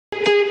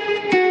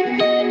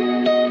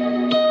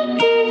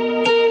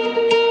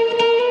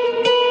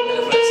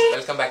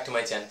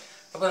my channel.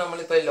 അപ്പോൾ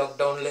നമ്മളിപ്പോൾ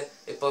ലോക്ക്ഡൗണിൽ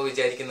ഇപ്പോൾ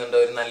വിചാരിക്കുന്നുണ്ട്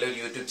ഒരു നല്ലൊരു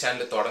യൂട്യൂബ്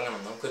ചാനൽ തുടങ്ങണം,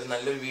 നമുക്കൊരു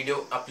നല്ലൊരു വീഡിയോ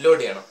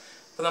അപ്ലോഡ് ചെയ്യണം.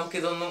 അപ്പോൾ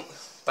നമുക്കിതൊന്നും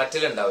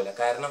പറ്റില്ലുണ്ടാവില്ല,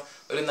 കാരണം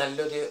ഒരു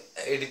നല്ലൊരു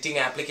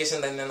എഡിറ്റിംഗ് ആപ്ലിക്കേഷൻ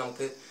തന്നെ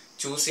നമുക്ക്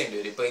ചൂസ് ചെയ്യേണ്ടി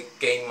വരും. ഇപ്പോൾ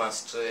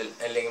KineMaster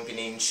അല്ലെങ്കിൽ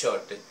പിന്നെ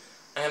ഇൻഷോട്ട്,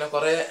 അങ്ങനെ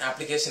കുറേ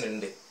ആപ്ലിക്കേഷൻ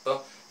ഉണ്ട്. ഇപ്പോൾ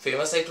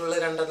ഫേമസ് ആയിട്ടുള്ള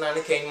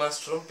രണ്ടെണ്ണമാണ്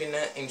KineMasterഉം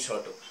പിന്നെ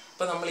ഇൻഷോട്ടും.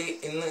 അപ്പോൾ നമ്മൾ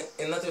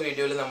ഇന്നത്തെ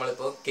വീഡിയോയിൽ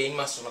നമ്മളിപ്പോൾ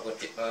KineMasterനെ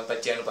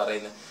പറ്റിയാണ്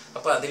പറയുന്നത്.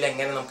 അപ്പോൾ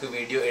അതിലെങ്ങനെ നമുക്ക്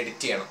വീഡിയോ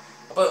എഡിറ്റ് ചെയ്യണം.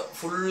 അപ്പോൾ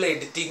ഫുൾ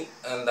എഡിറ്റിംഗ്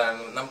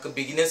എന്താണ്, നമുക്ക്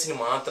ബിഗിനേഴ്സിന്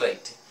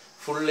മാത്രമായിട്ട്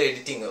ഫുൾ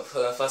എഡിറ്റിംഗ്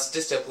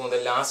ഫസ്റ്റ് സ്റ്റെപ്പ്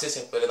മുതൽ ലാസ്റ്റ്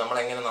സ്റ്റെപ്പ് വരെ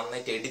നമ്മളെങ്ങനെ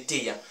നന്നായിട്ട് എഡിറ്റ്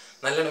ചെയ്യാം,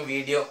 നല്ലോണം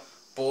വീഡിയോ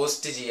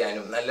പോസ്റ്റ്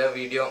ചെയ്യാനും നല്ല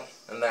വീഡിയോ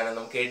എന്താണ്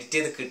നമുക്ക് എഡിറ്റ്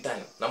ചെയ്ത്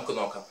കിട്ടാനും നമുക്ക്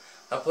നോക്കാം.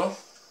 അപ്പോൾ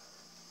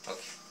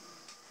ഓക്കെ,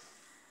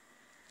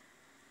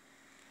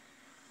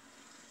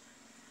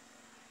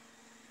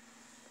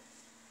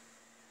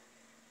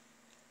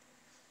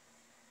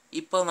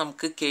 ഇപ്പോൾ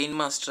നമുക്ക്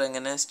KineMaster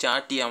എങ്ങനെ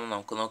സ്റ്റാർട്ട് ചെയ്യാമെന്ന്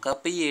നമുക്ക് നോക്കാം.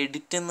 അപ്പോൾ ഈ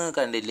എഡിറ്റ് എന്ന്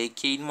കണ്ടില്ലേ,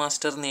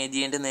 KineMaster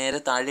എഴുതിയതിൻ്റെ നേരെ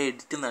താഴെ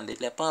എഡിറ്റ്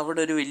കണ്ടില്ലേ, അപ്പോൾ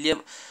അവിടെ ഒരു വലിയ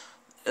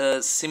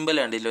സിമ്പിൾ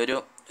കണ്ടില്ലേ, ഒരു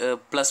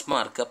പ്ലസ്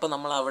മാർക്ക്. അപ്പോൾ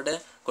നമ്മൾ അവിടെ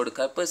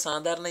കൊടുക്കുക. ഇപ്പോൾ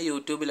സാധാരണ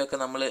യൂട്യൂബിലൊക്കെ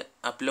നമ്മൾ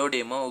അപ്ലോഡ്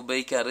ചെയ്യുമ്പോൾ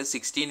ഉപയോഗിക്കാറ്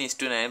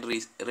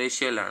 16:9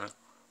 റേഷ്യോയിലാണ്.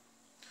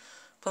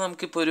 അപ്പോൾ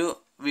നമുക്കിപ്പോൾ ഒരു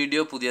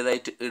വീഡിയോ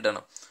പുതിയതായിട്ട്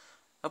ഇടണം.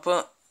 അപ്പോൾ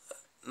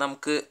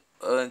നമുക്ക്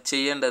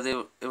ചെയ്യേണ്ടത്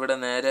ഇവിടെ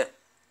നേരെ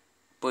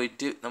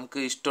പോയിട്ട് നമുക്ക്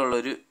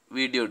ഇഷ്ടമുള്ളൊരു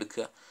വീഡിയോ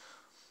എടുക്കുക.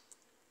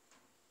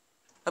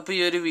 അപ്പോൾ ഈ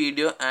ഒരു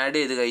വീഡിയോ ആഡ്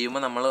ചെയ്ത്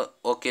കഴിയുമ്പോൾ നമ്മൾ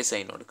ഓക്കെ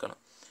സൈൻ കൊടുക്കണം.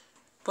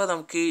 അപ്പോൾ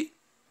നമുക്ക്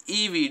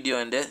ഈ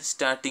വീഡിയോൻ്റെ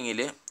സ്റ്റാർട്ടിങ്ങിൽ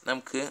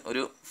നമുക്ക്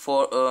ഒരു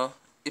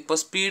ഇപ്പോൾ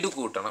സ്പീഡ്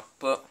കൂട്ടണം.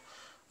 ഇപ്പോൾ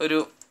ഒരു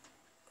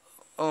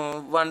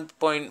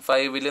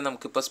 1.5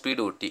 നമുക്കിപ്പോൾ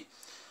സ്പീഡ് കൂട്ടി.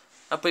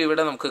 അപ്പോൾ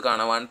ഇവിടെ നമുക്ക്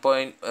കാണാം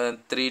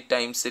 1.3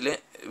 ടൈംസിൽ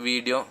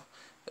വീഡിയോ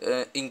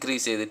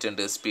ഇൻക്രീസ്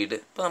ചെയ്തിട്ടുണ്ട് സ്പീഡ്.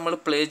 അപ്പോൾ നമ്മൾ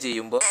പ്ലേ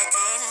ചെയ്യുമ്പോൾ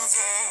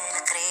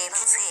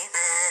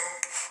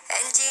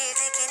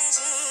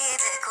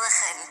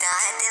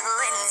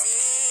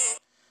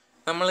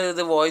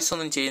നമ്മളിത് വോയിസ്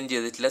ഒന്നും ചേഞ്ച്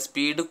ചെയ്തിട്ടില്ല.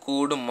 സ്പീഡ്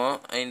കൂടുമ്പോൾ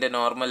അതിൻ്റെ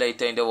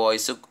നോർമലായിട്ട് അതിൻ്റെ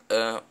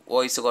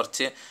വോയിസ്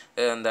കുറച്ച്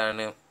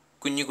എന്താണ്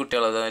കുഞ്ഞു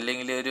കുട്ടികളതോ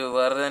അല്ലെങ്കിൽ ഒരു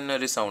വേറെ തന്നെ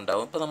ഒരു സൗണ്ട്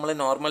ആവും. ഇപ്പോൾ നമ്മൾ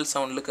നോർമൽ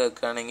സൗണ്ടിൽ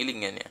കേൾക്കുകയാണെങ്കിൽ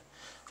ഇങ്ങനെയാണ്.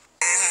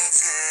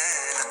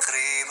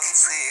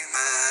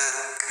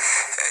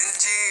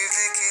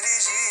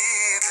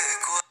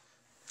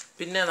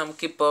 പിന്നെ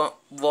നമുക്കിപ്പോൾ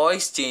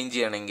വോയിസ് ചേഞ്ച്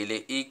ചെയ്യണമെങ്കിൽ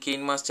ഈ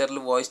KineMasterൽ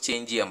വോയിസ്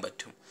ചേഞ്ച് ചെയ്യാൻ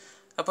പറ്റും.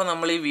 അപ്പോൾ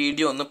നമ്മൾ ഈ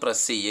വീഡിയോ ഒന്ന്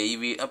പ്രസ്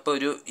ചെയ്യുക. അപ്പോൾ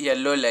ഒരു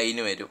യെല്ലോ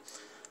ലൈന് വരും.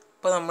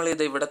 അപ്പോൾ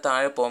നമ്മളിത് ഇവിടെ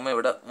താഴെ പോകുമ്പോൾ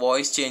ഇവിടെ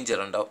വോയിസ് ചേഞ്ചർ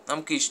ഉണ്ടാവും.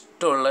 നമുക്ക്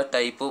ഇഷ്ടമുള്ള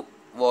ടൈപ്പ്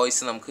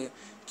വോയിസ് നമുക്ക്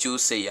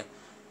ചൂസ് ചെയ്യാം.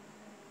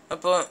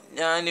 അപ്പോൾ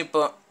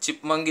ഞാനിപ്പോൾ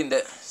ചിപ്മങ്കിൻ്റെ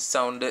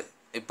സൗണ്ട്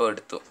ഇപ്പോൾ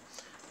എടുത്തു.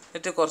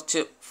 എന്നിട്ട് കുറച്ച്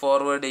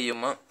ഫോർവേഡ്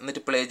ചെയ്യുമ്പോൾ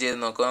എന്നിട്ട് പ്ലേ ചെയ്ത്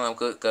നോക്കുക,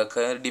 നമുക്ക്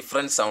കേൾക്കാം,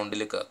 ഡിഫറെൻറ്റ്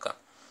സൗണ്ടിൽ കേൾക്കാം.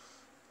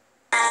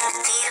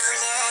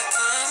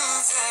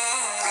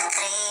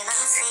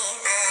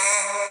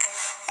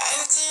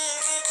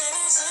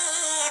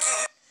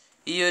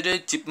 ഈ ഒരു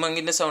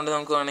ചിപ്മങ്കിൻ്റെ സൗണ്ട്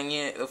നമുക്ക്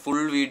വേണമെങ്കിൽ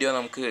ഫുൾ വീഡിയോ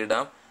നമുക്ക്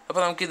ഇടാം.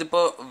 അപ്പോൾ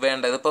നമുക്കിതിപ്പോൾ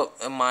വേണ്ട, ഇതിപ്പോൾ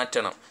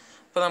മാറ്റണം.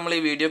 അപ്പോൾ നമ്മൾ ഈ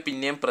വീഡിയോ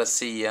പിന്നെയും പ്രസ്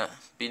ചെയ്യുക.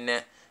 പിന്നെ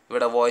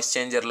ഇവിടെ വോയിസ്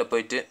ചേഞ്ചറിൽ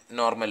പോയിട്ട്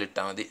നോർമൽ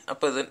ഇട്ടാൽ മതി.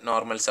 അപ്പോൾ ഇത്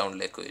നോർമൽ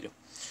സൗണ്ടിലേക്ക് വരും.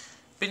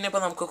 പിന്നെ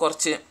ഇപ്പോൾ നമുക്ക്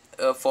കുറച്ച്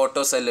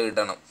ഫോട്ടോസ് എല്ലാം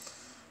ഇടണം.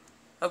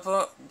 അപ്പോൾ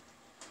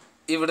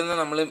ഇവിടുന്ന്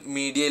നമ്മൾ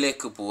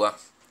മീഡിയയിലേക്ക് പോവാം.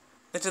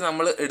 എന്നിട്ട്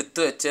നമ്മൾ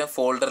എടുത്തു വെച്ച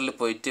ഫോൾഡറിൽ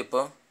പോയിട്ട്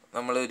ഇപ്പോൾ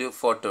നമ്മളൊരു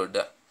ഫോട്ടോ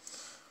ഇടുക.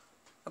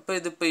 അപ്പോൾ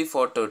ഇതിപ്പോൾ ഈ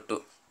ഫോട്ടോ ഇട്ടു.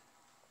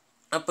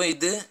 അപ്പോൾ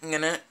ഇത്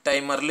ഇങ്ങനെ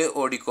ടൈമറിൽ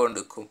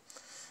ഓടിക്കൊണ്ടിരിക്കും.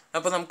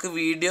 അപ്പോൾ നമുക്ക്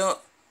വീഡിയോ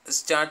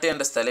സ്റ്റാർട്ട്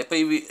ചെയ്യേണ്ട സ്ഥലം, ഇപ്പോൾ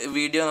ഈ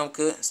വീഡിയോ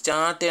നമുക്ക്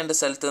സ്റ്റാർട്ട് ചെയ്യേണ്ട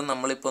സ്ഥലത്ത്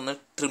നമ്മളിപ്പോൾ ഒന്ന്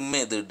ട്രിം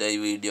ചെയ്തിടുക. ഈ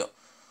വീഡിയോ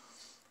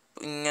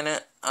ഇങ്ങനെ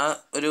ആ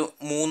ഒരു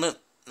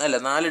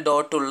 4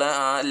 ഡോട്ടുള്ള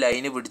ആ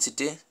ലൈന്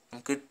പിടിച്ചിട്ട്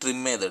നമുക്ക് ട്രിം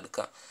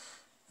ചെയ്തെടുക്കാം.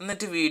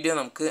 എന്നിട്ട് വീഡിയോ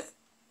നമുക്ക്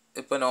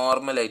ഇപ്പോൾ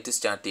നോർമലായിട്ട്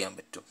സ്റ്റാർട്ട് ചെയ്യാൻ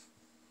പറ്റും.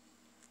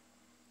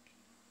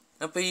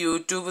 അപ്പോൾ ഈ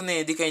യൂട്യൂബിൽ നിന്ന്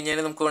എഴുതി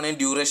കഴിഞ്ഞാൽ നമുക്ക്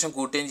വേണമെങ്കിൽ ഡ്യൂറേഷൻ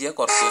കൂട്ടുകയും ചെയ്യാം,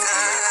 കുറയ്ക്കുകയും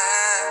ചെയ്യാം.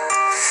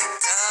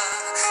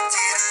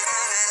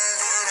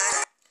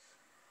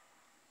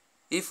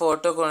 ഈ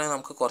ഫോട്ടോ വേണമെങ്കിൽ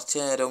നമുക്ക് കുറച്ച്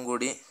നേരം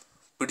കൂടി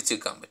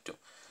പിടിച്ചെടുക്കാൻ പറ്റും.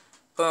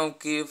 അപ്പോൾ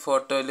നമുക്ക് ഈ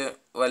ഫോട്ടോയിൽ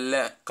വല്ല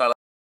കളർ,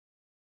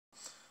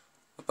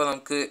 അപ്പോൾ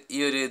നമുക്ക് ഈ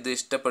ഒരു ഇത്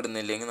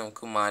ഇഷ്ടപ്പെടുന്നില്ലെങ്കിൽ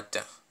നമുക്ക്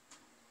മാറ്റാം.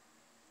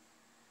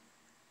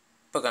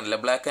 ഇപ്പോൾ കണ്ടില്ല,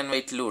 ബ്ലാക്ക് ആൻഡ്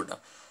വൈറ്റിലും ഇടാം.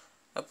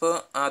 അപ്പോൾ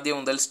ആദ്യം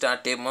മുതൽ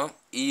സ്റ്റാർട്ട് ചെയ്യുമ്പോൾ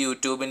ഈ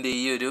യൂട്യൂബിൻ്റെ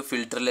ഈ ഒരു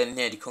ഫിൽറ്ററിൽ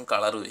തന്നെ ആയിരിക്കും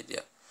കളർ വരിക.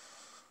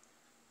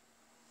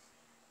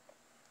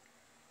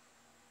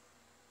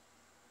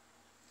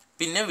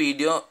 പിന്നെ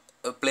വീഡിയോ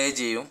പ്ലേ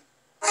ചെയ്യും.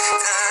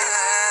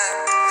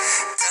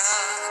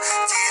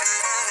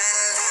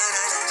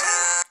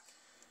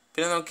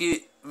 പിന്നെ നമുക്ക് ഈ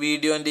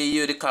വീഡിയോൻ്റെ ഈ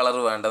ഒരു കളർ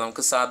വേണ്ട,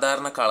 നമുക്ക്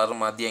സാധാരണ കളർ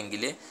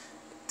മതിയെങ്കിൽ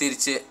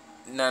തിരിച്ച്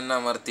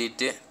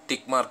അമർത്തിയിട്ട്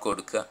ടിക്ക് മാർക്ക്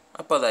കൊടുക്കുക.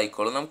 അപ്പോൾ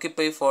അതായിക്കോളും.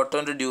 നമുക്കിപ്പോൾ ഈ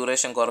ഫോട്ടോൻ്റെ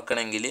ഡ്യൂറേഷൻ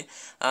കുറക്കണമെങ്കിൽ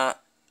ആ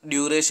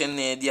ഡ്യൂറേഷൻ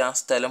എഴുതി ആ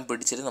സ്ഥലം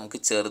പിടിച്ചിട്ട്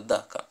നമുക്ക്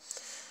ചെറുതാക്കാം.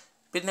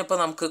 പിന്നെ ഇപ്പോൾ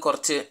നമുക്ക്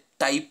കുറച്ച്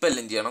ടൈപ്പ്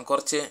എല്ലാം ചെയ്യണം.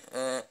 കുറച്ച്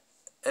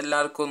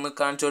എല്ലാവർക്കും ഒന്ന്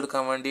കാണിച്ചു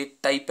കൊടുക്കാൻ വേണ്ടി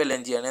ടൈപ്പ് എല്ലാം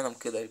ചെയ്യുകയാണെങ്കിൽ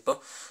നമുക്ക് ഇതാ ഇപ്പോൾ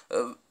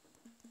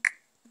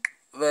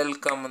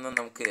വെൽക്കം എന്ന്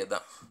നമുക്ക്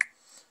എഴുതാം.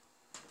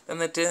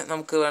 എന്നിട്ട്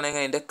നമുക്ക്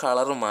വേണമെങ്കിൽ അതിൻ്റെ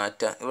കളർ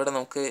മാറ്റാം. ഇവിടെ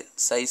നമുക്ക്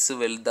സൈസ്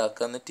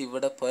വലുതാക്കാം. എന്നിട്ട്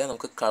ഇവിടെ പോയാൽ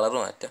നമുക്ക് കളർ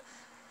മാറ്റാം.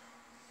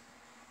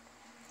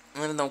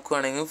 അങ്ങനെ നമുക്ക്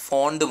വേണമെങ്കിൽ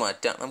ഫോണ്ട്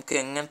മാറ്റാം. നമുക്ക്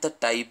എങ്ങനത്തെ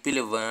ടൈപ്പിൽ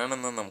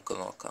വേണമെന്ന് നമുക്ക്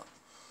നോക്കാം.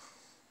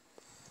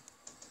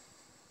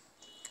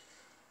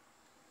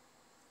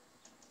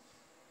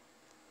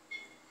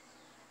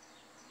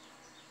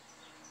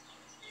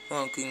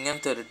 നമുക്ക്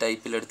ഇങ്ങനത്തെ ഒരു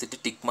ടൈപ്പിലെടുത്തിട്ട്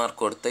ടിക്ക് മാർക്ക്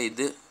കൊടുത്താൽ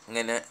ഇത്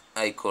ഇങ്ങനെ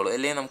ആയിക്കോളും.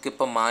 അല്ലെങ്കിൽ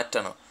നമുക്കിപ്പോൾ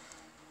മാറ്റണം,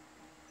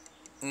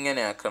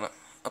 ഇങ്ങനെ ആക്കണം,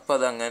 അപ്പോൾ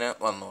അതങ്ങനെ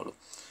വന്നോളും.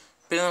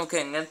 പിന്നെ നമുക്ക്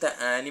എങ്ങനത്തെ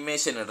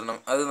ആനിമേഷൻ ഇടണം,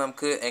 അത്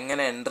നമുക്ക്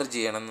എങ്ങനെ എൻ്റർ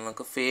ചെയ്യണം,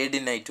 നമുക്ക് ഫേഡ്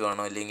ഇൻ ആയിട്ട്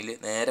വേണോ അല്ലെങ്കിൽ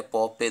നേരെ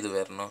പോപ്പ് ചെയ്ത്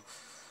വരണോ,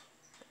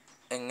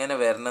 എങ്ങനെ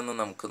വരണമെന്ന്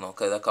നമുക്ക്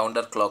നോക്കാം. ഇതാ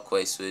കൗണ്ടർ ക്ലോക്ക്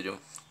വൈസ് വരും,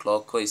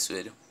 ക്ലോക്ക് വൈസ്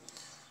വരും,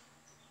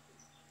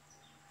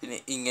 പിന്നെ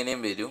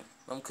ഇങ്ങനെയും വരും.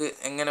 നമുക്ക്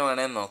എങ്ങനെ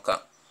വേണമെന്ന്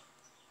നോക്കാം.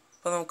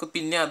 അപ്പോൾ നമുക്ക്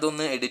പിന്നെ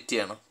അതൊന്ന് എഡിറ്റ്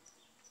ചെയ്യണം.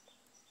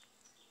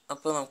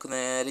 അപ്പോൾ നമുക്ക്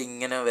നേരെ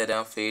ഇങ്ങനെ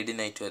വരാം,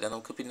 ഫേഡിനായിട്ട് വരാം.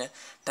 നമുക്ക് പിന്നെ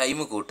ടൈം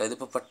കൂട്ടാം.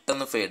 ഇതിപ്പോൾ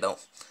പെട്ടെന്ന്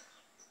ഫേഡാവും.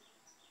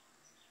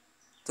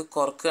 ഇത്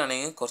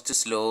കുറക്കുകയാണെങ്കിൽ കുറച്ച്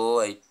സ്ലോ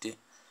ആയിട്ട്.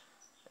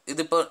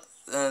 ഇതിപ്പോൾ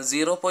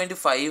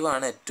 0.5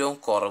 ആണ് ഏറ്റവും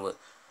കുറവ്.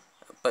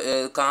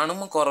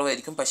 കാണുമ്പോൾ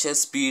കുറവായിരിക്കും, പക്ഷേ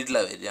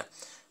സ്പീഡിലാണ് വരിക.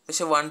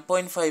 പക്ഷെ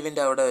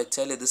 1.5ൻ്റെ അവിടെ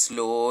വെച്ചാൽ ഇത്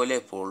സ്ലോയിലേ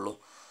പോകുള്ളൂ.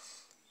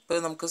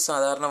 ഇപ്പോൾ നമുക്ക്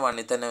സാധാരണ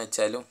 1ൽ തന്നെ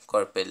വെച്ചാലും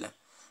കുഴപ്പമില്ല.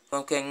 അപ്പോൾ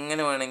നമുക്ക്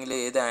എങ്ങനെ വേണമെങ്കിൽ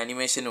ഏത്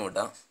ആനിമേഷനും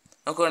ഇടാം.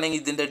 നമുക്ക്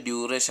വേണമെങ്കിൽ ഇതിൻ്റെ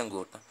ഡ്യൂറേഷൻ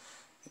കൂട്ടാം.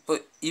 ഇപ്പോൾ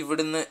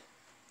ഇവിടുന്ന്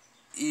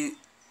ഈ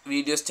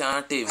വീഡിയോ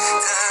സ്റ്റാർട്ട്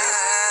ചെയ്യുമ്പോൾ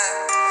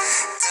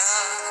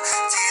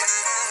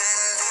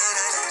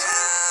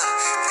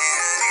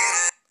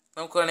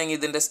നമുക്ക് വേണമെങ്കിൽ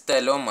ഇതിൻ്റെ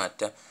സ്ഥലവും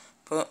മാറ്റാം.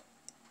 അപ്പോൾ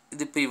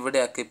ഇതിപ്പോൾ ഇവിടെ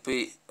ആക്കി, ഇപ്പോൾ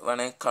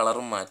വേണമെങ്കിൽ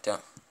കളറും മാറ്റാം,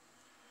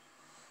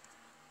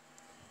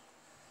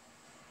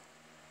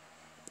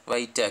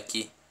 വൈറ്റ്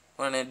ആക്കി.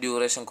 വേണമെങ്കിൽ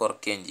ഡ്യൂറേഷൻ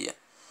കുറയ്ക്കുകയും ചെയ്യാം,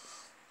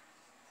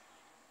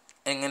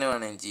 എങ്ങനെ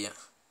വേണമെങ്കിലും ചെയ്യാം.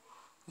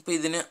 ഇപ്പോൾ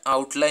ഇതിന്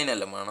ഔട്ട്ലൈൻ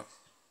എല്ലാം വേണം.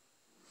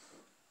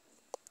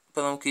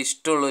 ഇപ്പോൾ നമുക്ക്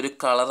ഇഷ്ടമുള്ളൊരു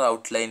കളർ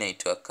ഔട്ട്ലൈൻ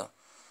ആയിട്ട് വെക്കാം.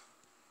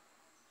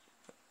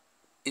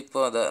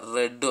 ഇപ്പോൾ അതാ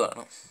റെഡ്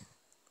വേണം,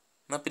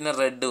 എന്നാൽ പിന്നെ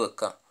റെഡ്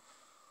വെക്കാം.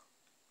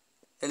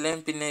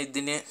 അല്ലെങ്കിൽ പിന്നെ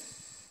ഇതിന്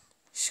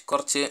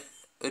കുറച്ച്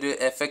ഒരു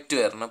എഫക്റ്റ്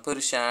വരണം, അപ്പോൾ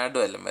ഒരു ഷാഡോ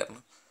എല്ലാം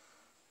വരണം.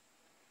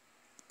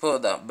 ഇപ്പോൾ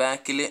അതാ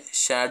ബാക്കിൽ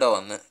ഷാഡോ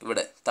വന്ന്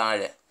ഇവിടെ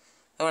താഴെ,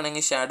 അത്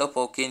വേണമെങ്കിൽ ഷാഡോ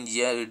പോക്കുകയും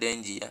ചെയ്യാം,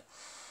 ഇടുകയും ചെയ്യാം.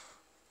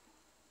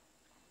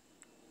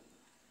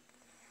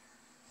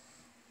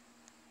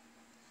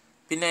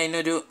 പിന്നെ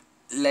അതിനൊരു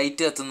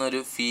ലൈറ്റ് കത്തുന്ന ഒരു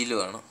ഫീല്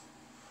വേണം.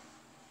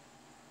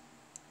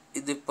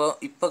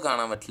 ഇതിപ്പോൾ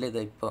കാണാൻ പറ്റില്ല,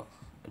 ഇതാ ഇപ്പോൾ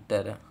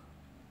ഇട്ടുതരാം.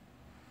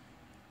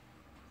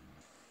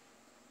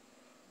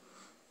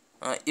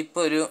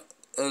 ഇപ്പോൾ ഒരു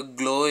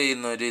ഗ്ലോ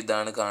ചെയ്യുന്ന ഒരു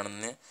ഇതാണ്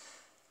കാണുന്നത്.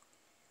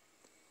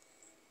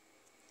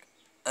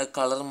 അത്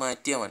കളർ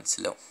മാറ്റിയാൽ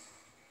മനസ്സിലാവും.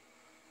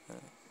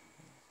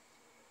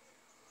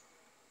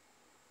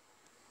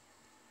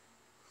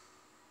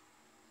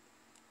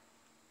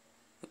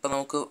 ഇപ്പം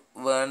നമുക്ക്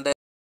വേണ്ട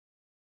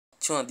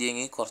കുറച്ച്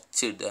മതിയെങ്കിൽ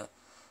കുറച്ച് ഇടുക.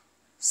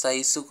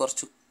 സൈസ്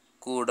കുറച്ച്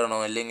കൂടണോ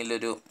അല്ലെങ്കിൽ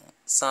ഒരു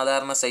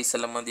സാധാരണ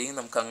സൈസെല്ലാം മതിയെങ്കിൽ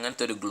നമുക്ക്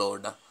അങ്ങനത്തെ ഒരു ഗ്ലോ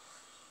ഇടാം.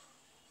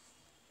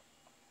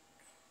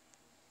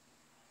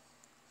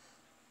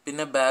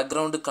 പിന്നെ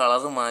ബാക്ക്ഗ്രൗണ്ട്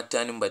കളർ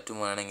മാറ്റാനും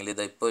പറ്റുവാണെങ്കിൽ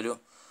ഇതാ ഇപ്പോൾ ഒരു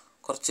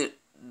കുറച്ച്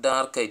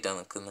ഡാർക്കായിട്ടാണ്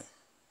നിൽക്കുന്നത്.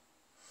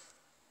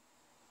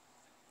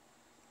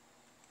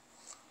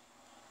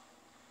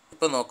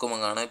 ഇപ്പോൾ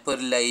നോക്കുമ്പോൾ കാണാം, ഇപ്പോൾ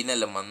ഒരു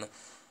ലൈനെല്ലാം വന്ന്.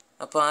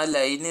 അപ്പോൾ ആ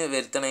ലൈന്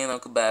വരുത്തണമെങ്കിൽ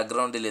നമുക്ക്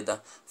ബാക്ക്ഗ്രൗണ്ടിൽ ഇതാ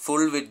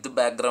ഫുൾ വിത്ത്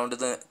ബാക്ക്ഗ്രൗണ്ട്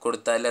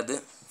കൊടുത്താൽ അത്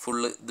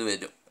ഫുള്ള് ഇത്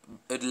വരും,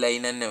 ഒരു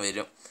ലൈൻ തന്നെ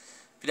വരും.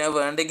 പിന്നെ അത്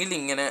വേണ്ടെങ്കിൽ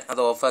ഇങ്ങനെ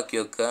അത് ഓഫാക്കി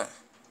വെക്കുക,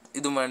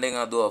 ഇതും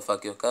വേണ്ടെങ്കിൽ അതും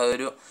ഓഫാക്കി വെക്കുക. ആ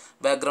ഒരു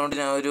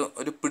ബാക്ക്ഗ്രൗണ്ടിന് ആ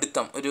ഒരു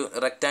പിടുത്തം ഒരു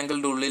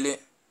റെക്റ്റാങ്കിളിൻ്റെ ഉള്ളിൽ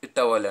ഇട്ട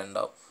പോലെ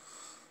ഉണ്ടാവും.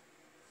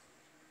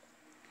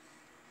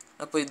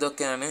 അപ്പോൾ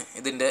ഇതൊക്കെയാണ്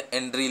ഇതിൻ്റെ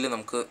എൻട്രിയിൽ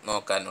നമുക്ക്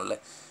നോക്കാനുള്ളത്.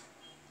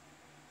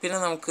 പിന്നെ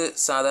നമുക്ക്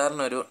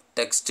സാധാരണ ഒരു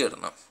ടെക്സ്റ്റ്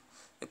ഇടണം.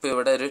 ഇപ്പോൾ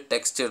ഇവിടെ ഒരു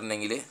ടെക്സ്റ്റ്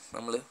ഇടണമെങ്കിൽ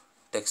നമ്മൾ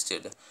ടെക്സ്റ്റ്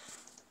ഇടുക.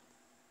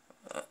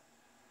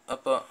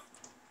 അപ്പോൾ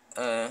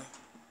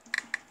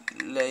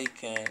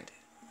ലൈക്ക് ആൻഡ്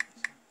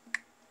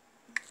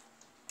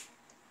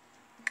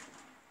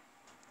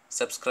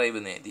സബ്സ്ക്രൈബ്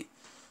എന്ന് എഴുതി.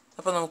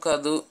 അപ്പോൾ നമുക്ക്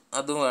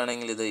അതും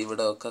വേണമെങ്കിൽ ഇത്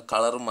ഇവിടെ ഒക്കെ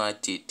കളർ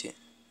മാറ്റിയിട്ട്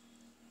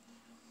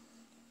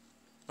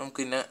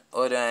നമുക്ക് പിന്നെ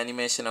ഓരോ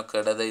ആനിമേഷനൊക്കെ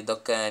ഇടാം.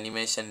 ഇതൊക്കെ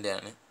ആനിമേഷൻ്റെ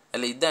ആണ്,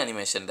 അല്ല ഇത്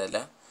ആനിമേഷൻ്റെ അല്ല,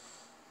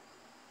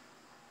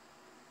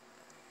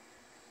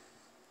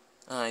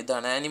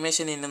 ഇതാണ്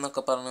ആനിമേഷൻ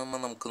ഇന്നൊക്കെ പറയുമ്പോൾ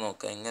നമുക്ക്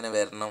നോക്കാം എങ്ങനെ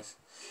വരണം.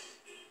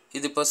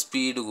 ഇതിപ്പോൾ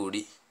സ്പീഡ്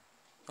കൂടി,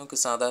 നമുക്ക്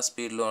സാധാ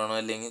സ്പീഡിൽ വേണോ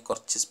അല്ലെങ്കിൽ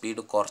കുറച്ച്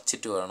സ്പീഡ്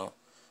കുറച്ചിട്ട് വേണോ,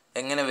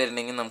 എങ്ങനെ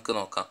വരണമെങ്കിൽ നമുക്ക്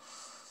നോക്കാം.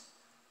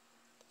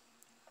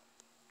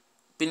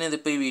 പിന്നെ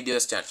ഇതിപ്പോൾ ഈ വീഡിയോ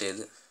സ്റ്റാർട്ട്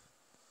ചെയ്ത്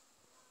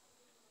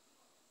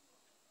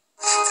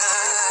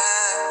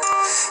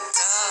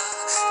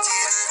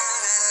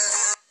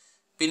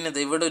പിന്നെ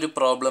ഇവിടെ ഒരു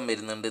പ്രോബ്ലം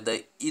വരുന്നുണ്ട്.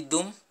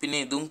 ഇതും പിന്നെ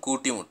ഇതും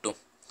കൂട്ടിമുട്ടും.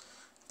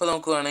 അപ്പോൾ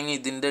നമുക്ക് വേണമെങ്കിൽ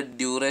ഇതിൻ്റെ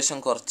ഡ്യൂറേഷൻ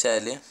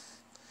കുറച്ചാൽ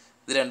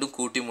ഇത് രണ്ടും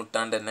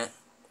കൂട്ടിമുട്ടാണ്ട് തന്നെ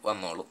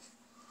വന്നോളും.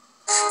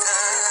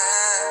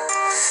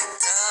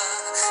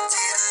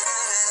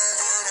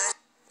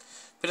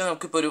 പിന്നെ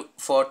നമുക്കിപ്പോൾ ഒരു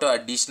ഫോട്ടോ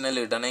അഡീഷണൽ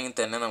ഇടണമെങ്കിൽ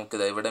തന്നെ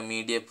നമുക്കിത് ഇവിടെ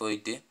മീഡിയ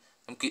പോയിട്ട്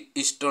നമുക്ക്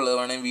ഇഷ്ടമുള്ളത്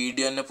വേണമെങ്കിൽ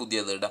വീഡിയോ തന്നെ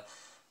പുതിയത് ഇടാം.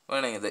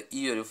 വേണമെങ്കിൽ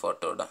ഈ ഒരു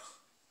ഫോട്ടോ ഇടാം.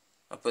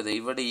 അപ്പോൾ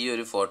ഇവിടെ ഈ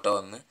ഒരു ഫോട്ടോ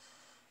വന്ന്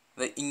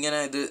ഇങ്ങനെ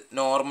ഇത്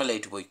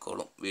നോർമലായിട്ട്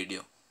പോയിക്കോളും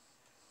വീഡിയോ.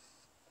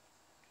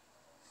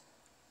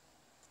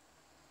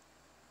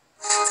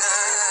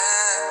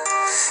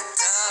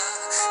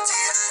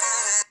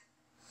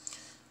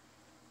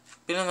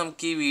 പിന്നെ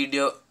നമുക്ക് ഈ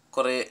വീഡിയോ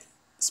കുറേ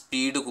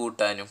സ്പീഡ്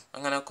കൂട്ടാനും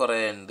അങ്ങനെ കുറേ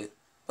ഉണ്ട്.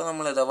 അപ്പോൾ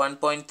നമ്മളിതാ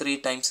 1.3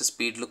 ടൈംസ്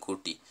സ്പീഡിൽ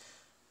കൂട്ടി.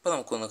 അപ്പോൾ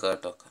നമുക്കൊന്ന്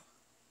കേട്ടോക്കാം.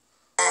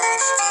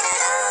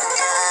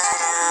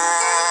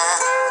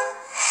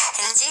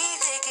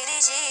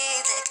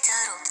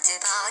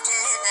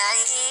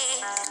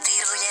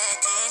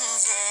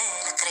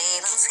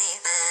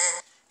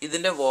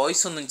 ഇതിൻ്റെ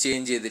വോയിസ് ഒന്നും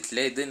ചേഞ്ച്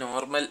ചെയ്തിട്ടില്ല. ഇത്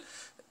നോർമൽ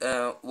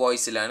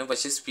വോയിസിലാണ്.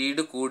 പക്ഷെ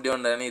സ്പീഡ്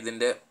കൂടിയോണ്ടാണ്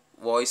ഇതിൻ്റെ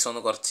വോയിസ്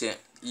ഒന്ന് കുറച്ച്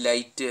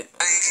ലൈറ്റ്,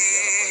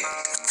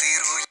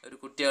 ഒരു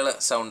കുട്ടികളെ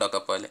സൗണ്ടൊക്കെ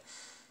പോലെ.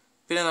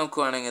 പിന്നെ നമുക്ക്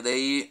വേണമെങ്കിൽ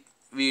ഈ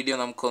വീഡിയോ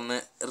നമുക്കൊന്ന്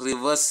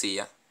റിവേഴ്സ്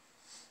ചെയ്യാം.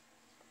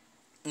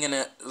 ഇങ്ങനെ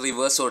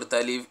റിവേഴ്സ്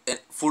കൊടുത്താൽ ഈ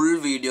ഫുൾ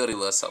വീഡിയോ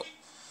റിവേഴ്സ് ആവും.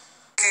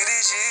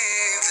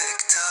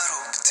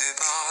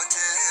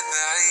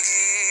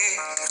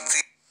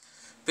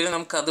 പിന്നെ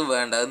നമുക്കത്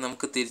വേണ്ട, അത്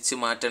നമുക്ക് തിരിച്ച്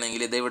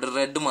മാറ്റണമെങ്കിൽ ഇത് ഇവിടെ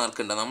റെഡ്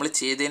മാർക്ക് ഉണ്ടാവും. നമ്മൾ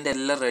ചെയ്തതിൻ്റെ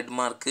എല്ലാ റെഡ്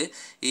മാർക്ക്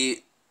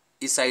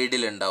ഈ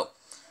സൈഡിലുണ്ടാവും.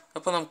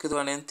 അപ്പോൾ നമുക്കിത്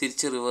വേണമെങ്കിൽ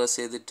തിരിച്ച് റിവേഴ്സ്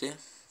ചെയ്തിട്ട്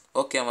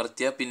ഓക്കെ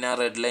അമർത്തിയാൽ പിന്നെ ആ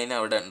റെഡ് ലൈൻ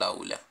അവിടെ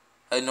ഉണ്ടാവില്ല,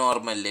 അത്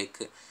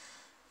നോർമലിലേക്ക്.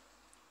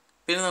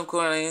 പിന്നെ നമുക്ക്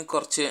വേണമെങ്കിൽ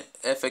കുറച്ച്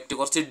എഫക്റ്റ്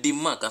കുറച്ച്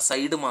ഡിമ്മാക്കാം,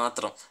 സൈഡ്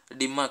മാത്രം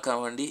ഡിമ്മാക്കാൻ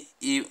വേണ്ടി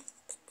ഈ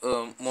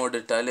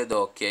മോഡ് ഇട്ടാൽ ഇത്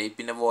ഓക്കെ ആയി.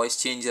 പിന്നെ വോയിസ്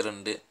ചേഞ്ചർ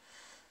ഉണ്ട്,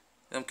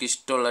 നമുക്ക്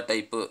ഇഷ്ടമുള്ള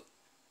ടൈപ്പ്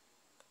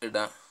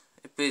ഇടാം.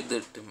 ഇപ്പോൾ ഇത്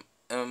ഇട്ട്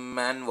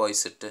മാൻ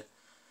വോയിസ് ഇട്ട്,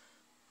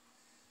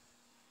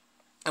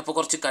 അപ്പോൾ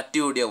കുറച്ച് കട്ടി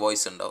കൂടിയ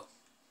വോയിസ് ഉണ്ടാവും.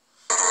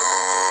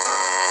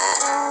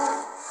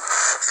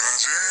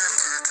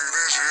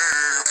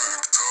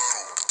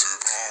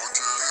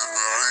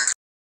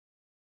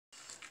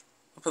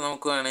 അപ്പോൾ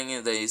നമുക്ക്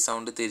വേണമെങ്കിൽ ഈ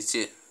സൗണ്ട്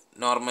തിരിച്ച്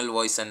നോർമൽ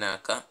വോയിസ് തന്നെ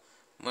ആക്കാം.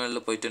 മുകളിൽ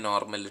പോയിട്ട്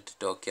നോർമൽ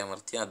ഇട്ടിട്ട് ഓക്കെ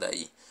അമർത്തി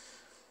അതായി.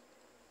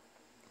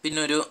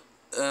 പിന്നെ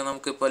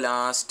നമുക്കിപ്പോൾ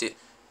ലാസ്റ്റ്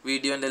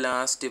വീഡിയോൻ്റെ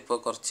ലാസ്റ്റ് ഇപ്പോൾ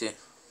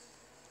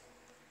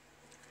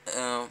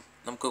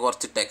നമുക്ക്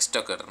കുറച്ച്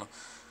ടെക്സ്റ്റൊക്കെ ഇടണം.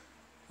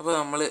 അപ്പോൾ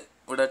നമ്മൾ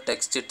ഇവിടെ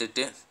ടെക്സ്റ്റ്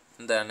ഇട്ടിട്ട്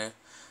എന്താണ്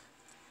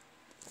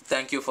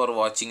താങ്ക് യു ഫോർ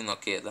വാച്ചിങ്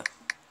എന്നൊക്കെ എഴുതാം.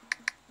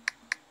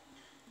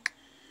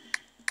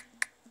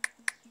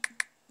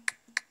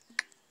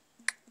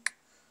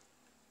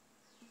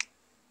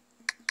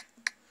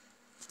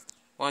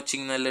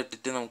 വാച്ചിങ് എന്നെല്ലാം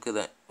ഇട്ടിട്ട്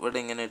നമുക്കിത് ഇവിടെ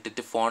ഇങ്ങനെ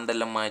ഇട്ടിട്ട്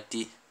ഫോണ്ടെല്ലാം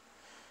മാറ്റി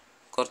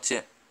കുറച്ച്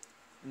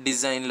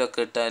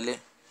ഡിസൈനിലൊക്കെ ഇട്ടാൽ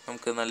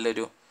നമുക്ക്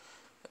നല്ലൊരു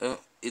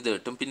ഇത്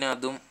കിട്ടും. പിന്നെ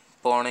അതും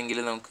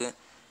പോകണമെങ്കിൽ നമുക്ക്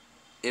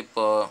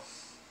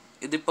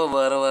ഇതിപ്പോൾ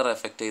വേറെ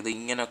എഫക്റ്റ് ചെയ്ത്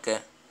ഇങ്ങനെയൊക്കെ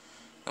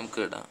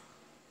നമുക്ക് ഇടാം.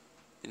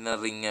 പിന്നെ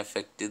റിങ്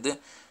എഫക്റ്റ്, ഇത്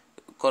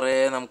കുറേ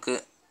നമുക്ക്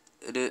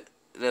ഒരു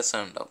രസം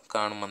ഉണ്ടാവും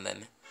കാണുമ്പം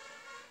തന്നെ.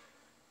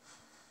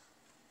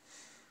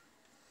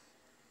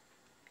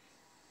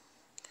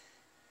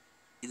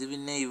 ഇത്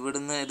പിന്നെ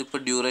ഇവിടുന്ന് ഇതിപ്പോൾ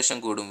ഡ്യൂറേഷൻ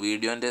കൂടും,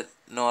 വീഡിയോൻ്റെ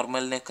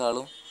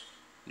നോർമലിനേക്കാളും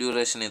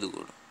ഡ്യൂറേഷൻ ഇത്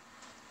കൂടും.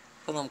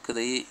 അപ്പോൾ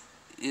നമുക്കിത്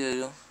ഈ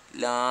ഒരു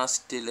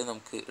ലാസ്റ്റിൽ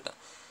നമുക്ക് ഇടാം.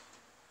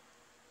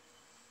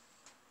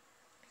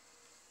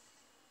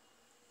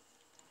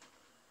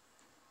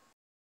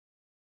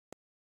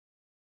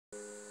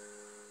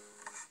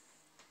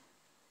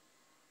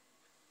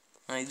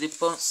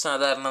 ഇതിപ്പോൾ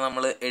സാധാരണ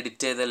നമ്മൾ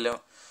എഡിറ്റ് ചെയ്തല്ലോ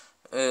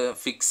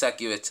ഫിക്സ്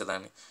ആക്കി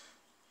വെച്ചതാണ്.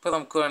 ഇപ്പോൾ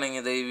നമുക്ക്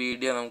വേണമെങ്കിൽ ഈ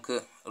വീഡിയോ നമുക്ക്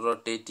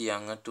റൊട്ടേറ്റ്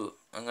ചെയ്യാം,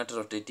 അങ്ങോട്ട്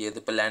റൊട്ടേറ്റ് ചെയ്ത്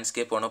ഇപ്പോൾ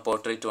ലാൻഡ്സ്കേപ്പ് വേണോ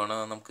പോർട്രേറ്റ് വേണോ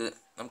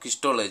നമുക്ക്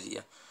ഇഷ്ടമുള്ളത്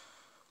ചെയ്യാം.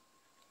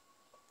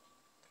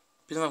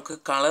 പിന്നെ നമുക്ക്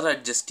കളർ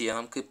അഡ്ജസ്റ്റ് ചെയ്യാം.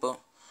 നമുക്കിപ്പോൾ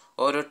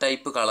ഓരോ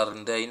ടൈപ്പ്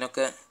കളറുണ്ട്,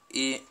 അതിനൊക്കെ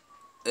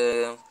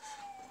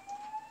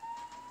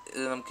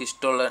നമുക്ക്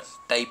ഇഷ്ടമുള്ള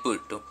ടൈപ്പ്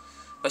കിട്ടും.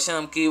 പക്ഷെ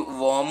നമുക്ക് ഈ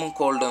വാമും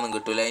കോൾഡും ഒന്നും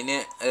കിട്ടില്ല, അതിന്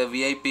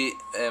VIP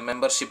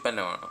മെമ്പർഷിപ്പ്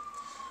തന്നെ വേണം.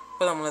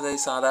 അപ്പോൾ നമ്മളിത്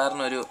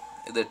സാധാരണ ഒരു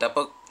ഇതിട്ട്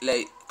അപ്പോൾ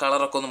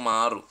കളറൊക്കെ ഒന്ന്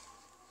മാറും.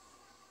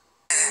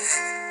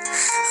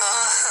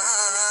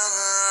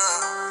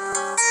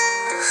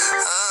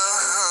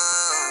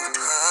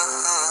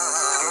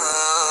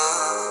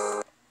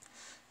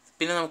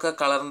 പിന്നെ നമുക്ക് ആ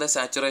കളറിൻ്റെ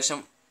സാച്ചുറേഷൻ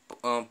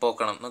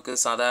പോക്കണം, നമുക്ക്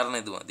സാധാരണ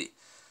ഇത് മതി.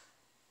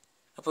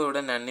 അപ്പോൾ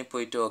ഇവിടെ നന്ദി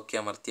പോയിട്ട് ഓക്കെ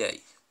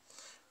അമർത്തിയായി.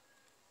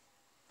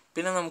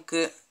 പിന്നെ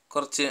നമുക്ക്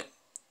കുറച്ച്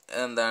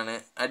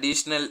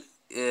അഡീഷണൽ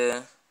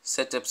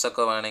സെറ്റപ്സ്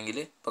ഒക്കെ വേണമെങ്കിൽ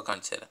ഇപ്പോൾ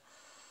കാണിച്ചു തരാം.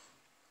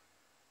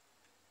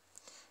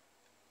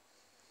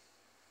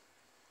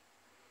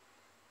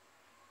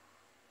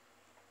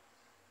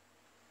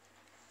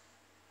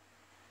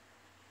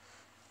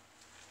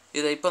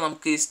 ഇപ്പോൾ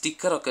നമുക്ക് ഈ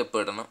സ്റ്റിക്കറൊക്കെ ഇപ്പോൾ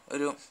ഇടണം.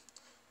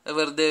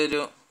 വെറുതെ ഒരു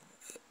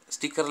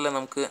സ്റ്റിക്കറിൽ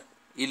നമുക്ക്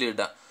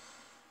ഇതിലിടാം.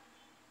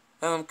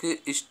 അത് നമുക്ക്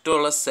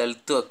ഇഷ്ടമുള്ള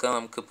സ്ഥലത്ത് വെക്കാം.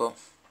 നമുക്കിപ്പോൾ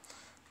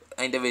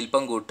അതിൻ്റെ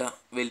വലിപ്പം കൂട്ടാം,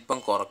 വലിപ്പം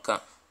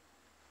കുറക്കാം.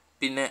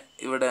 പിന്നെ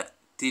ഇവിടെ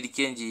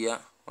തിരിക്കുകയും ചെയ്യുക,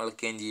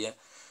 വളയ്ക്കുകയും ചെയ്യുക.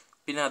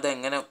 പിന്നെ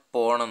അതെങ്ങനെ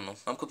പോകണമെന്നും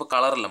നമുക്കിപ്പോൾ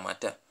കളറെല്ലാം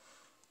മാറ്റാം.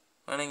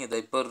 വേണമെങ്കിൽ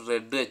ഇപ്പോൾ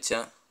റെഡ്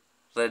വെച്ചാൽ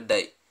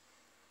റെഡായി.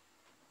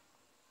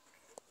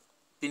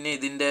 പിന്നെ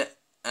ഇതിൻ്റെ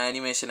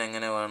ആനിമേഷൻ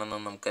എങ്ങനെ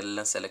വേണമെന്നും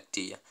നമുക്കെല്ലാം സെലക്ട്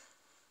ചെയ്യാം.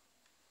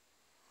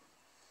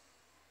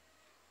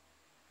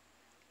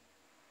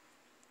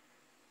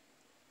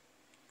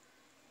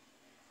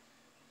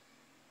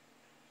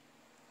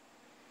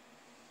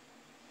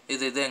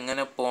 ഇത്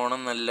എങ്ങനെ പോകണം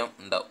എന്നെല്ലാം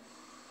ഉണ്ടാവും.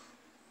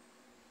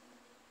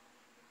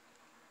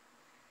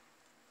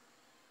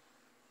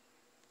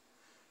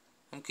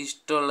 നമുക്ക്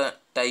ഇഷ്ടമുള്ള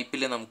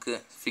ടൈപ്പിൽ നമുക്ക്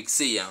ഫിക്സ്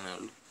ചെയ്യാവുന്നേ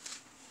ഉള്ളൂ.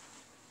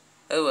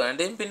 അത്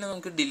വേണ്ടേം പിന്നെ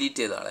നമുക്ക്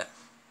ഡിലീറ്റ് ചെയ്താളെ.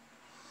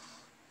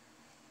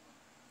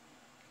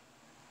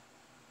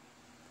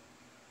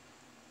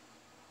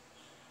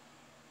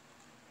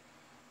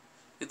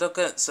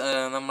 ഇതൊക്കെ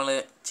നമ്മൾ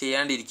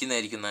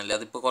ചെയ്യാണ്ടിരിക്കുന്നതായിരിക്കും നല്ലത്.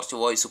 അതിപ്പോൾ കുറച്ച്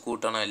വോയിസ്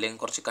കൂട്ടണം അല്ലെങ്കിൽ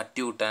കുറച്ച്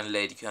കട്ടി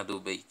കൂട്ടാനല്ലായിരിക്കും അത്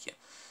ഉപയോഗിക്കുക.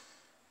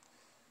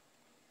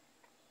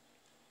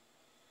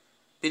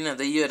 പിന്നെ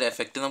അത് ഈ ഒരു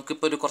എഫക്റ്റ്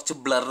നമുക്കിപ്പോൾ ഒരു കുറച്ച്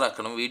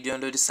ബ്ലറാക്കണം,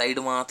 വീഡിയോൻ്റെ ഒരു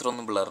സൈഡ് മാത്രം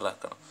ഒന്ന്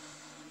ബ്ലറാക്കണം.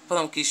 അപ്പോൾ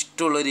നമുക്ക്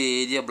ഇഷ്ടമുള്ളൊരു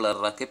ഏരിയ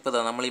ബ്ലറാക്കി. ഇപ്പോൾ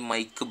ഇതാ നമ്മൾ ഈ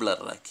മൈക്ക്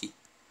ബ്ലറാക്കി.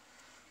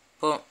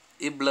 അപ്പോൾ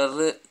ഈ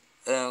ബ്ലറ്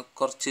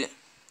കുറച്ച്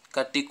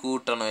കട്ടി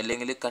കൂട്ടണോ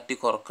അല്ലെങ്കിൽ കട്ടി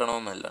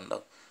കുറക്കണമെന്നല്ല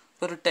ഉണ്ടാവും.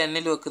 ഇപ്പോൾ ഒരു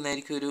 10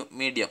 വെക്കുന്നതായിരിക്കും ഒരു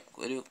മീഡിയം,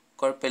 ഒരു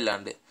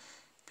കുഴപ്പമില്ലാണ്ട്.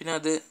 പിന്നെ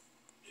അത്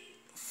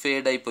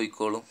ഫേഡായി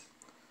പോയിക്കോളും,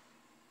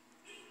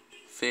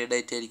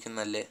 ഫേഡായിട്ടായിരിക്കും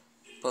നല്ലത്.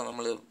 ഇപ്പോൾ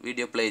നമ്മൾ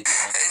വീഡിയോ പ്ലേ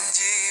ചെയ്യണം.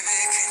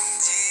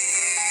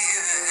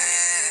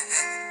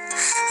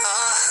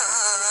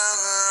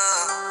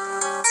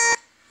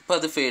 ഇപ്പോൾ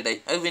അത് ഫേഡായി.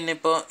 അത് പിന്നെ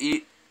ഇപ്പോൾ ഈ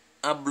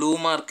ആ ബ്ലൂ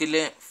മാർക്കിൽ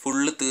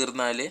ഫുള്ള്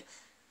തീർന്നാൽ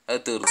അത്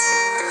തീർന്നു,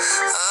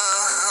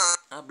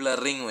 ആ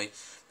ബ്ലറിങ് പോയി.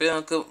 പിന്നെ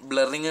നമുക്ക്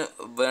ബ്ലറിങ്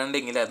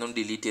വേണ്ടെങ്കിൽ അതൊന്നും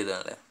ഡിലീറ്റ്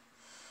ചെയ്താൽ.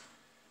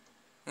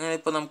 അങ്ങനെ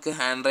ഇപ്പോൾ നമുക്ക്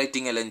ഹാൻഡ്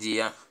റൈറ്റിംഗ് എല്ലാം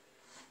ചെയ്യാം.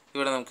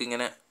 ഇവിടെ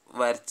നമുക്കിങ്ങനെ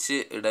വരച്ച്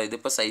ഇടാം.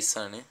 ഇതിപ്പോൾ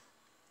സൈസാണ്,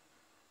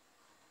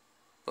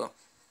 ഇപ്പോൾ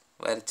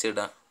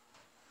വരച്ചിടാം.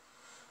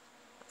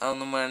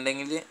 അതൊന്നും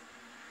വേണ്ടെങ്കിൽ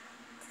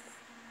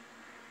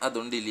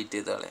അതും ഡിലീറ്റ്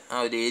ചെയ്താളെ. ആ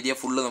ഒരു ഏരിയ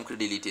ഫുള്ള് നമുക്ക്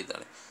ഡിലീറ്റ്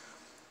ചെയ്താളെ.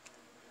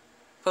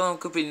 ഇപ്പോൾ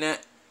നമുക്ക് പിന്നെ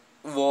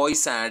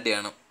വോയിസ് ആഡ്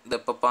ചെയ്യണം.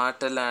 ഇതിപ്പോൾ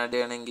പാട്ടെല്ലാം ആഡ്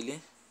ചെയ്യണമെങ്കിൽ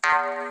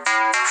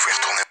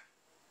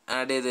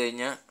ആഡ് ചെയ്ത്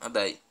കഴിഞ്ഞാൽ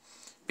അതായി.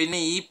 പിന്നെ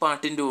ഈ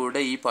പാട്ടിൻ്റെ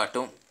കൂടെ ഈ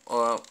പാട്ടും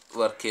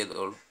വർക്ക്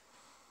ചെയ്തോളൂ.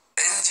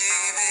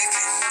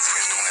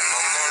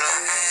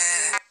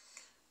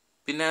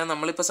 പിന്നെ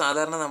നമ്മളിപ്പോൾ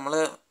സാധാരണ നമ്മൾ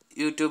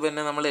യൂട്യൂബ്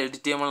തന്നെ നമ്മൾ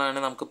എഡിറ്റ് ചെയ്യുമ്പോഴാണ്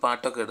നമുക്ക്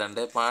പാട്ടൊക്കെ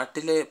ഇടേണ്ടത്.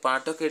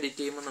 പാട്ടൊക്കെ എഡിറ്റ്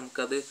ചെയ്യുമ്പോൾ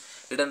നമുക്കത്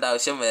ഇടേണ്ട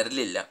ആവശ്യം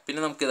വരലില്ല. പിന്നെ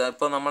നമുക്കിത്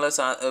ഇപ്പോൾ നമ്മളെ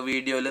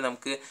വീഡിയോയിൽ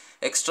നമുക്ക്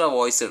എക്സ്ട്രാ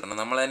വോയിസ് ഇടണം.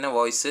 നമ്മൾ തന്നെ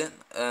വോയിസ്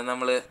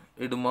നമ്മൾ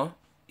ഇടുമ്പോൾ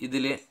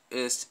ഇതിൽ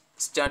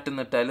സ്റ്റാർട്ട്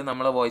നിന്നിട്ടാൽ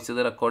നമ്മളെ വോയിസ്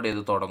ഇത് റെക്കോർഡ്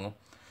ചെയ്ത് തുടങ്ങും.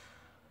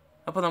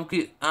 അപ്പോൾ നമുക്ക്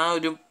ആ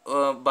ഒരു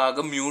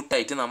ഭാഗം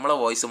മ്യൂട്ടായിട്ട് നമ്മളെ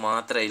വോയിസ്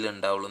മാത്രമേ അതിൽ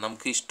ഉണ്ടാവുള്ളൂ.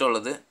 നമുക്ക്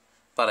ഇഷ്ടമുള്ളത്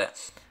പറയാം.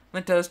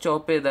 എന്നിട്ട് അത്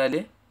സ്റ്റോപ്പ് ചെയ്താൽ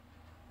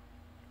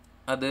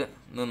അത്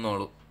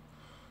നിന്നോളൂ.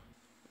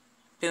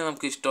 പിന്നെ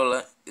നമുക്ക് ഇഷ്ടമുള്ള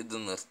ഇത്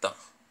നിർത്താം.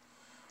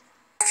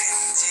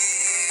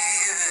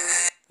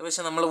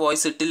 പക്ഷെ നമ്മൾ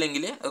വോയിസ്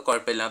ഇട്ടില്ലെങ്കിൽ അത്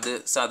കുഴപ്പമില്ല, അത്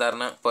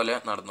സാധാരണ പോലെ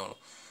നടന്നോളൂ.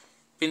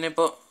 പിന്നെ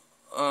ഇപ്പോൾ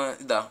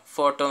ഇതാ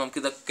ഫോട്ടോ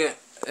നമുക്കിതൊക്കെ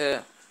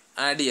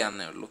ആഡ്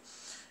ചെയ്യാവുന്നേ ഉള്ളൂ.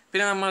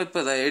 പിന്നെ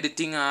നമ്മളിപ്പോൾ ഇതാ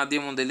എഡിറ്റിങ്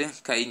ആദ്യം മുതൽ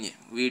കഴിഞ്ഞ്,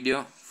 വീഡിയോ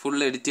ഫുൾ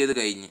എഡിറ്റ് ചെയ്ത്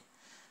കഴിഞ്ഞ്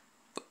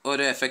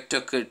ഓരോ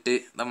എഫക്റ്റൊക്കെ ഇട്ട്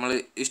നമ്മൾ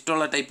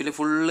ഇഷ്ടമുള്ള ടൈപ്പിൽ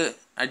ഫുള്ള്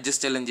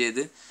അഡ്ജസ്റ്റ് എല്ലാം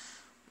ചെയ്ത്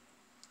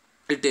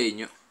ഇട്ട്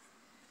കഴിഞ്ഞു.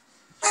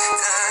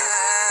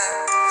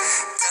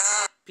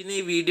 പിന്നെ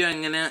ഈ വീഡിയോ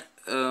എങ്ങനെ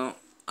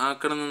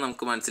ആക്കണമെന്ന്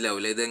നമുക്ക്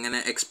മനസ്സിലാവില്ല. ഇതെങ്ങനെ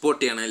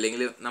എക്സ്പോർട്ട് ചെയ്യണം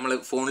അല്ലെങ്കിൽ നമ്മൾ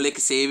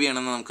ഫോണിലേക്ക് സേവ്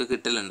ചെയ്യണമെന്ന് നമുക്ക്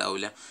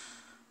കിട്ടലുണ്ടാവില്ല.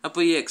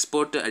 അപ്പോൾ ഈ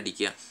എക്സ്പോർട്ട്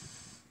അടിക്കുക.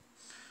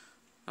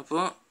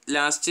 അപ്പോൾ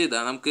ലാസ്റ്റ് ഇതാ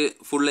നമുക്ക്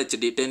ഫുൾ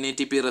HD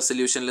 1080p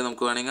റെസൊല്യൂഷനിൽ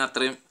നമുക്ക് വേണമെങ്കിൽ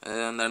അത്രയും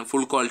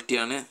ഫുൾ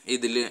ക്വാളിറ്റിയാണ്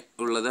ഇതിൽ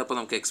ഉള്ളത്. അപ്പോൾ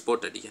നമുക്ക്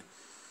എക്സ്പോർട്ട് അടിക്കാം.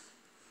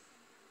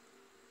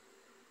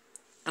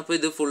 അപ്പോൾ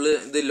ഇത് ഫുള്ള്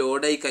ഇത്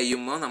ലോഡായി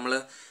കഴിയുമ്പോൾ നമ്മൾ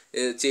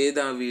ചെയ്ത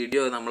ആ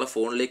വീഡിയോ നമ്മളെ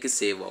ഫോണിലേക്ക്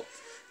സേവ് ആവും.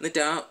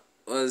 എന്നിട്ട് ആ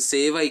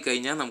സേവ് ആയി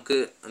കഴിഞ്ഞാൽ നമുക്ക്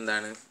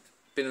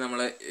പിന്നെ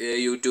നമ്മളെ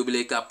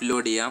യൂട്യൂബിലേക്ക്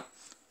അപ്ലോഡ് ചെയ്യാം,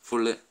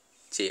 ഫുള്ള്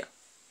ചെയ്യാം.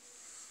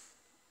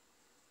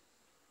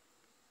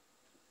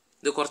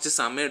 ഇത് കുറച്ച്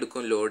സമയം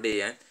എടുക്കും ലോഡ്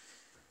ചെയ്യാൻ.